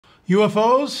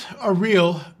UFOs are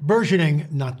real, burgeoning,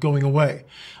 not going away.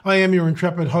 I am your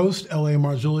intrepid host, L.A.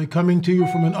 Marzulli, coming to you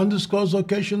from an undisclosed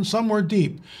location somewhere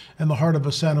deep in the heart of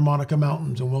the Santa Monica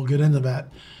Mountains, and we'll get into that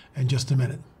in just a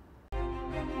minute.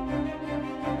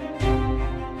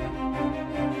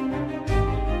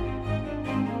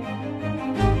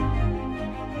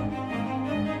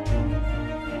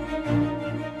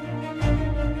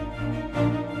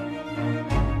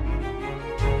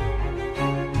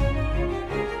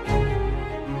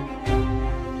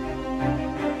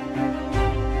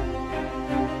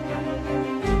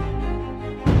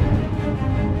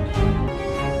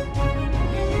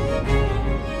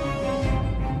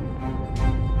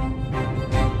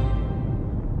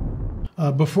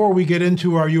 Before we get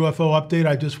into our UFO update,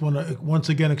 I just want to once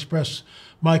again express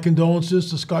my condolences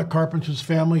to Scott Carpenter's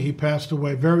family. He passed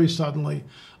away very suddenly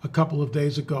a couple of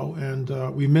days ago, and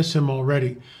we miss him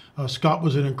already. Scott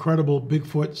was an incredible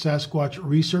Bigfoot Sasquatch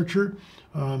researcher.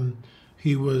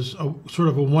 He was sort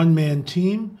of a one-man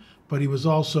team, but he was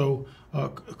also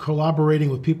collaborating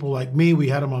with people like me. We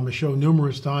had him on the show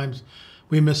numerous times.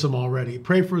 We miss him already.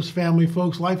 Pray for his family,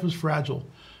 folks. Life is fragile,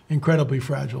 incredibly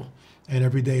fragile. And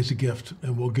every day is a gift.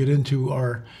 And we'll get into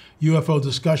our UFO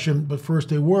discussion, but first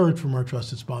a word from our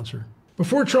trusted sponsor.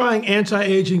 Before trying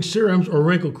anti-aging serums or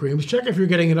wrinkle creams, check if you're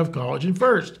getting enough collagen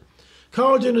first.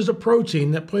 Collagen is a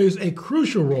protein that plays a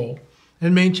crucial role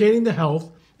in maintaining the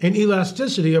health and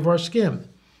elasticity of our skin.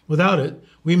 Without it,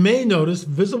 we may notice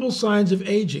visible signs of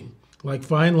aging, like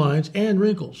fine lines and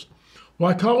wrinkles.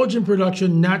 While collagen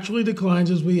production naturally declines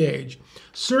as we age,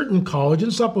 certain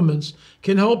collagen supplements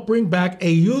can help bring back a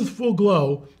youthful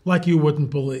glow like you wouldn't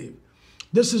believe.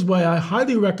 This is why I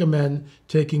highly recommend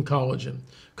taking collagen.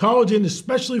 Collagen is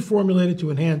specially formulated to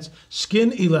enhance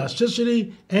skin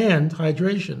elasticity and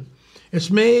hydration. It's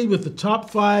made with the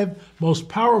top 5 most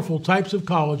powerful types of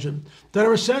collagen that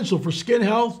are essential for skin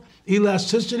health,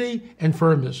 elasticity, and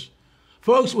firmness.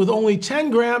 Folks, with only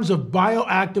 10 grams of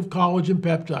bioactive collagen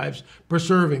peptides per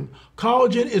serving,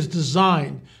 collagen is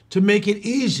designed to make it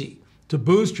easy to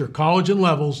boost your collagen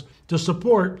levels to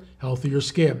support healthier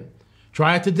skin.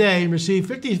 Try it today and receive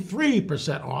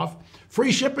 53% off,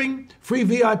 free shipping, free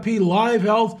VIP live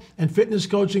health and fitness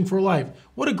coaching for life.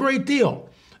 What a great deal.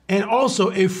 And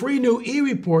also a free new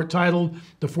e-report titled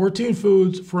The 14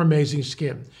 Foods for Amazing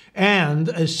Skin and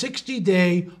a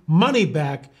 60-day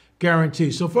money-back guarantee.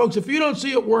 So folks, if you don't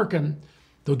see it working,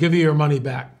 they'll give you your money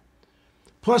back.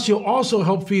 Plus, you'll also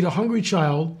help feed a hungry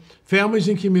child, families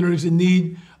and communities in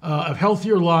need of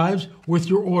healthier lives with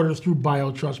your order through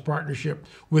BioTrust partnership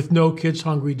with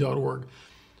NoKidsHungry.org.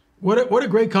 What a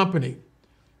great company.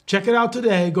 Check it out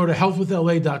today. Go to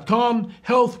healthwithla.com,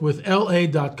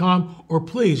 healthwithla.com, or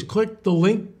please click the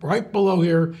link right below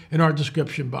here in our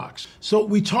description box. So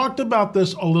we talked about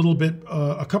this a little bit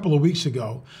a couple of weeks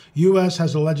ago. U.S.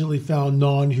 has allegedly found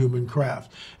non-human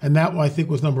craft, and that I think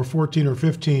was number 14 or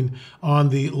 15 on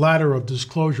the ladder of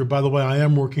disclosure. By the way, I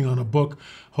am working on a book.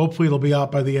 Hopefully it'll be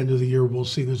out by the end of the year. We'll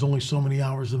see. There's only so many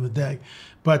hours in the day.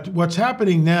 But what's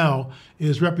happening now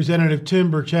is Representative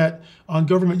Tim Burchett on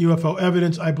government UFO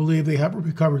evidence. I believe they have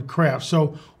recovered craft.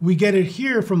 So we get it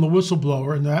here from the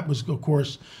whistleblower, and that was, of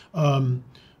course,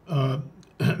 Mr.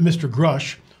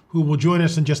 Grush, who will join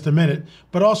us in just a minute.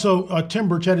 But also, Tim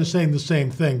Burchett is saying the same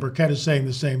thing. Burchett is saying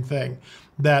the same thing,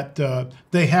 that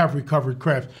they have recovered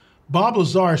craft. Bob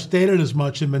Lazar stated as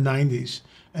much in the 90s,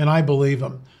 and I believe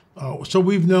him. So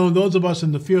we've known, those of us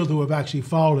in the field who have actually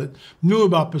followed it, knew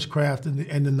about this craft in the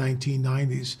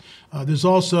 1990s. There's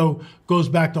also, goes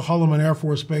back to Holloman Air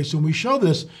Force Base, and we show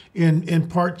this in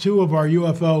part 2 of our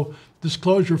UFO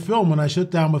disclosure film when I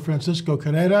sit down with Francisco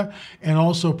Carrera and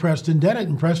also Preston Dennett.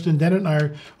 And Preston Dennett and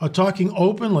I are talking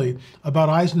openly about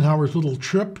Eisenhower's little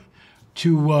trip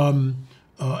to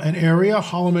an area,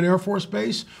 Holloman Air Force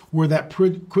Base, where that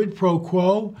quid pro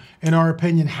quo, in our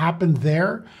opinion, happened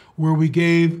there, where we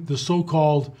gave the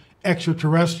so-called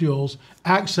extraterrestrials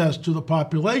access to the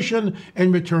population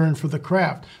in return for the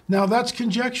craft. Now, that's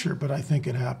conjecture, but I think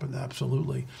it happened,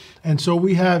 absolutely. And so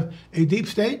we have a deep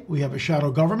state, we have a shadow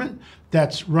government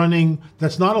that's running,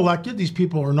 that's not elected. These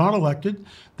people are not elected.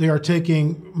 They are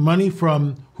taking money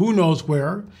from who knows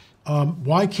where.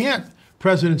 Why can't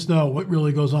presidents know what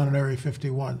really goes on in Area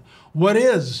 51? What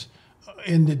is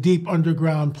in the deep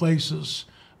underground places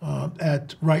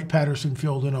at Wright-Patterson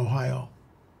Field in Ohio?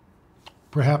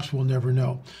 Perhaps we'll never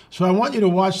know. So I want you to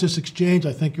watch this exchange.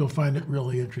 I think you'll find it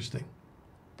really interesting.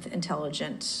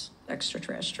 Intelligent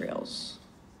extraterrestrials.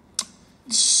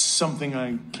 Something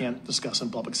I can't discuss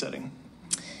in public setting.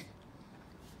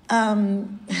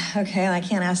 Okay, I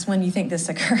can't ask when you think this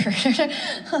occurred.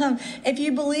 If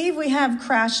you believe we have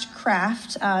crashed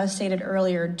craft, stated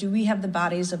earlier, do we have the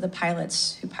bodies of the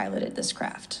pilots who piloted this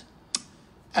craft?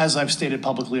 As I've stated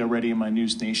publicly already in my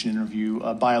News Nation interview,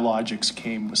 Biologics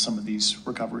came with some of these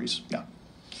recoveries, yeah.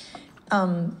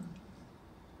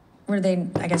 Were they,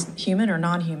 I guess, human or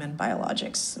non-human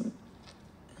biologics?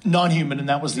 Non-human, and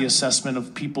that was the assessment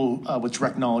of people with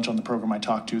direct knowledge on the program I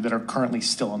talked to that are currently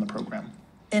still on the program.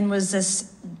 And was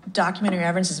this documentary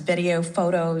evidence, this video,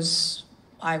 photos,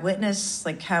 eyewitness?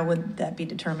 Like, how would that be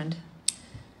determined?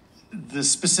 The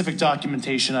specific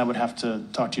documentation I would have to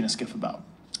talk to you in a skiff about.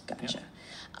 Gotcha.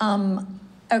 Yeah.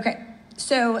 Okay.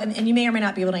 So, and you may or may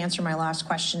not be able to answer my last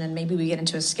question, and maybe we get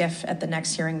into a skiff at the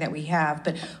next hearing that we have,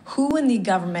 but who in the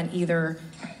government, either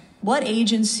what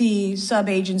agency,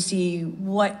 sub-agency,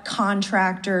 what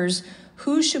contractors,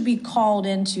 who should be called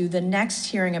into the next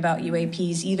hearing about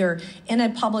UAPs, either in a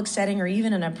public setting or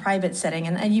even in a private setting?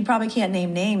 And you probably can't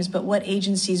name names, but what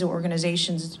agencies or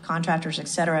organizations, contractors, et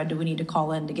cetera, do we need to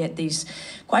call in to get these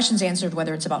questions answered,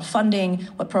 whether it's about funding,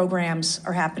 what programs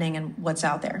are happening, and what's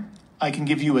out there? I can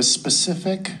give you a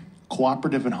specific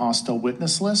cooperative and hostile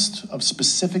witness list of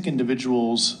specific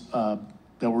individuals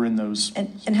that were in those.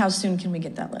 And how soon can we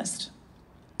get that list?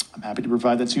 I'm happy to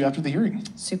provide that to you after the hearing.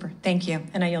 Super. Thank you.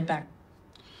 And I yield back.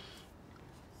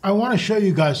 I want to show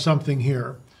you guys something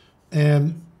here.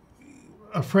 And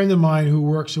a friend of mine who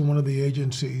works in one of the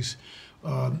agencies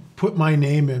put my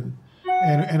name in.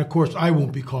 And of course, I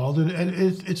won't be called, and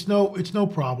it's no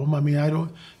problem. I mean, I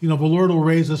don't, the Lord will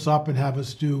raise us up and have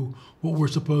us do what we're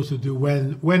supposed to do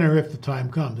when or if the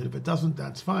time comes. And if it doesn't,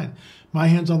 that's fine. My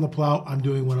hand's on the plow. I'm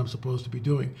doing what I'm supposed to be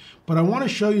doing. But I want to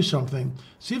show you something.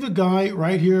 See the guy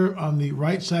right here on the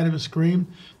right side of the screen?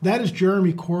 That is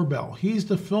Jeremy Corbell. He's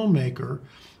the filmmaker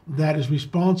that is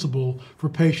responsible for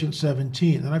Patient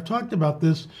 17. And I've talked about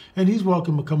this, and he's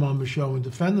welcome to come on the show and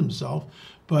defend himself.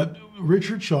 But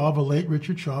Richard Shaw, the late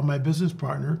Richard Shaw, my business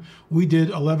partner, we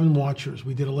did 11 Watchers.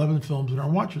 We did 11 films in our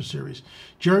Watchers series.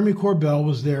 Jeremy Corbell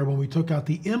was there when we took out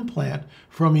the implant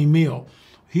from Emil.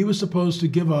 He was supposed to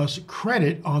give us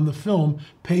credit on the film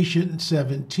Patient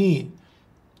 17.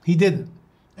 He didn't.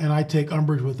 And I take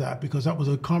umbrage with that because that was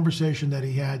a conversation that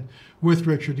he had with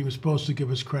Richard. He was supposed to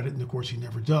give us credit, and of course he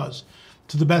never does,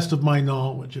 to the best of my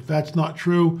knowledge. If that's not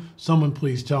true, someone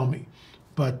please tell me.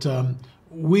 But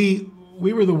we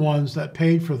were the ones that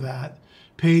paid for that,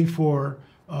 paid for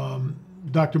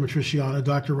Dr. Matriciana,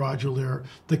 Dr. Roger Lear,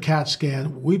 the CAT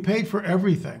scan. We paid for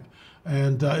everything.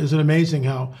 And is it amazing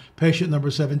how Patient number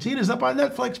 17 is up on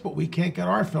Netflix, but we can't get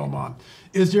our film on?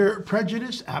 Is there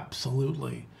prejudice?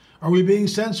 Absolutely. Are we being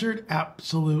censored?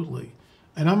 Absolutely.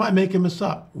 And I'm not making this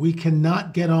up. We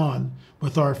cannot get on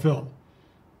with our film.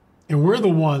 And we're the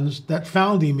ones that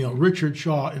found Emil, Richard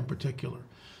Shaw in particular.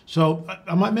 So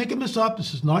I'm not making this up.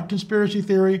 This is not conspiracy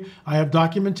theory. I have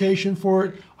documentation for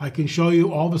it. I can show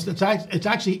you all this. It's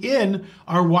actually in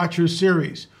our Watchers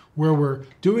series where we're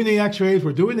doing the x-rays,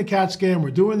 we're doing the CAT scan, we're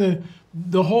doing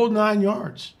the whole 9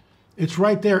 yards. It's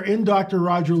right there in Dr.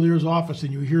 Roger Lear's office,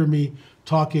 and you hear me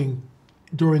talking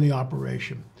during the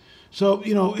operation. So,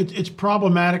 it's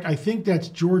problematic. I think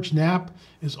that George Knapp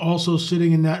is also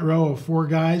sitting in that row of 4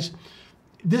 guys.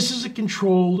 This is a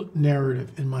controlled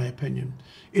narrative, in my opinion.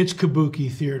 It's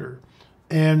kabuki theater.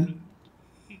 And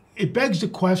it begs the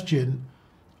question,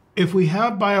 if we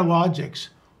have biologics,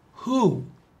 who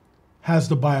has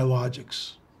the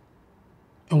biologics?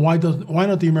 And why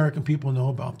don't the American people know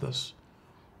about this?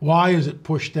 Why is it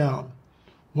pushed down?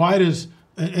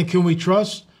 And can we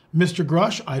trust Mr.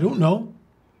 Grush? I don't know.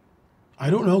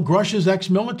 Grush is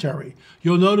ex-military.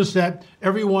 You'll notice that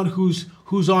everyone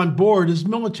who's on board is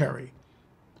military.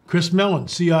 Chris Mellon,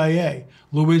 CIA.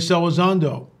 Luis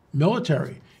Elizondo,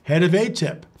 military. Head of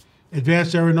ATIP,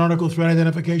 Advanced Aeronautical Threat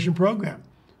Identification Program.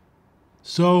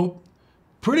 So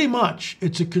pretty much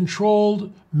it's a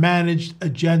controlled, managed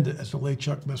agenda, as the late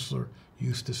Chuck Missler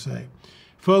used to say.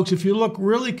 Folks, if you look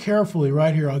really carefully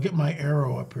right here, I'll get my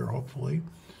arrow up here, hopefully.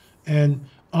 And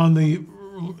on the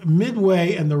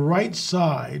midway and the right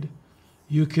side,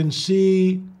 you can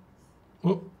see,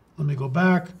 let me go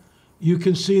back. You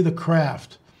can see the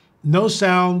craft. No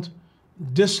sound,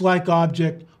 disc-like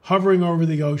object hovering over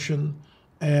the ocean,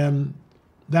 and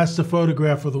that's the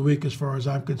photograph of the week as far as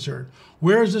I'm concerned.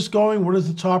 Where is this going? What is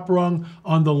the top rung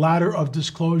on the ladder of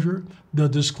disclosure? The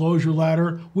disclosure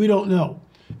ladder? We don't know,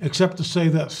 except to say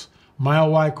this.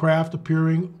 Mile-wide craft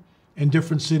appearing in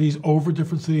different cities, over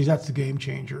different cities, that's the game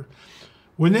changer.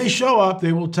 When they show up,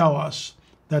 they will tell us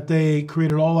that they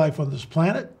created all life on this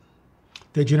planet,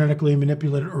 They genetically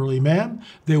manipulated early man.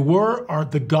 They are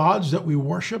the gods that we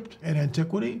worshipped in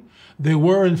antiquity. They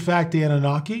were, in fact, the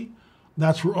Anunnaki.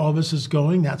 That's where all this is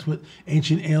going. That's what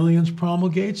Ancient Aliens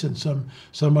promulgates, and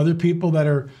some other people that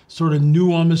are sort of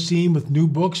new on the scene with new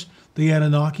books, the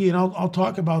Anunnaki, and I'll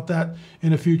talk about that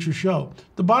in a future show.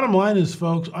 The bottom line is,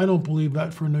 folks, I don't believe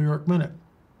that for a New York minute.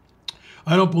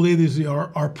 I don't believe these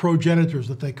are our progenitors,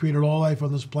 that they created all life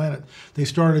on this planet.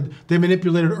 They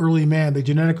manipulated early man. They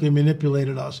genetically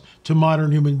manipulated us to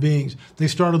modern human beings. They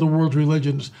started the world's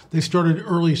religions. They started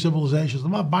early civilizations.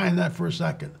 I'm not buying that for a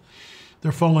second.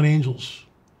 They're fallen angels.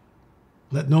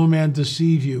 Let no man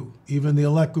deceive you. Even the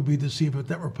elect would be deceived if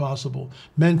that were possible.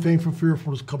 Men faint for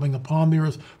fearful is coming upon the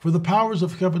earth, for the powers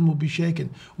of heaven will be shaken.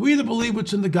 We either believe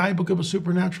what's in the guidebook of a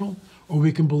supernatural, or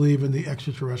we can believe in the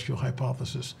extraterrestrial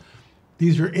hypothesis.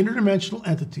 These are interdimensional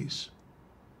entities.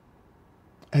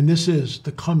 And this is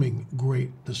the coming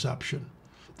great deception.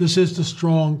 This is the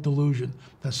strong delusion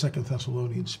that 2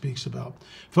 Thessalonians speaks about.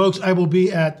 Folks, I will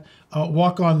be at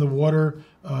Walk on the Water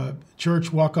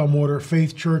Church, Walk on Water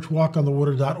Faith Church,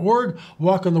 walkonthewater.org,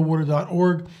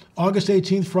 walkonthewater.org. August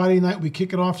 18th, Friday night, we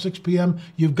kick it off 6 p.m.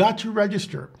 You've got to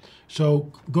register.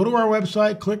 So go to our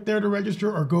website, click there to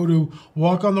register, or go to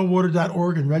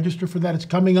walkonthewater.org and register for that. It's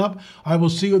coming up. I will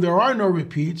see you. There are no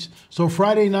repeats. So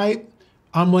Friday night,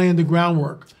 I'm laying the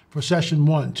groundwork for session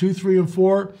 1. 2, 3, and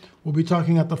 4, we'll be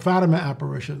talking about the Fatima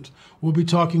apparitions. We'll be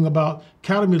talking about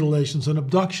cattle mutilations and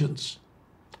abductions.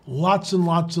 Lots and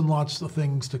lots and lots of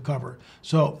things to cover.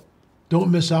 So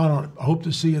don't miss out on it. I hope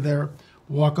to see you there.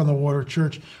 Walk on the Water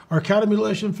Church. Our cattle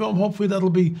mutilation film, hopefully that'll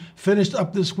be finished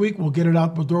up this week. We'll get it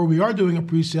out the door. We are doing a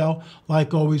pre-sale,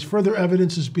 like always. Further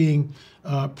evidence is being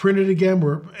printed again.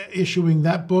 We're issuing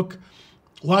that book.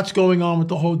 Lots going on with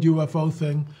the whole UFO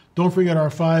thing. Don't forget our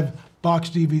 5-box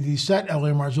DVD set,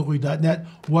 lamarzulli.net.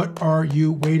 What are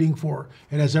you waiting for?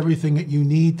 It has everything that you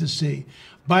need to see.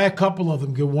 Buy a couple of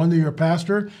them. Give one to your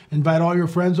pastor. Invite all your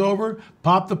friends over.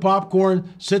 Pop the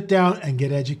popcorn. Sit down and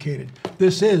get educated.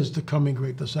 This is the coming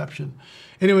great deception.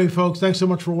 Anyway, folks, thanks so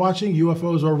much for watching.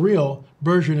 UFOs are real,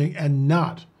 burgeoning, and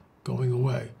not going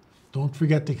away. Don't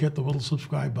forget to hit the little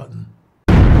subscribe button.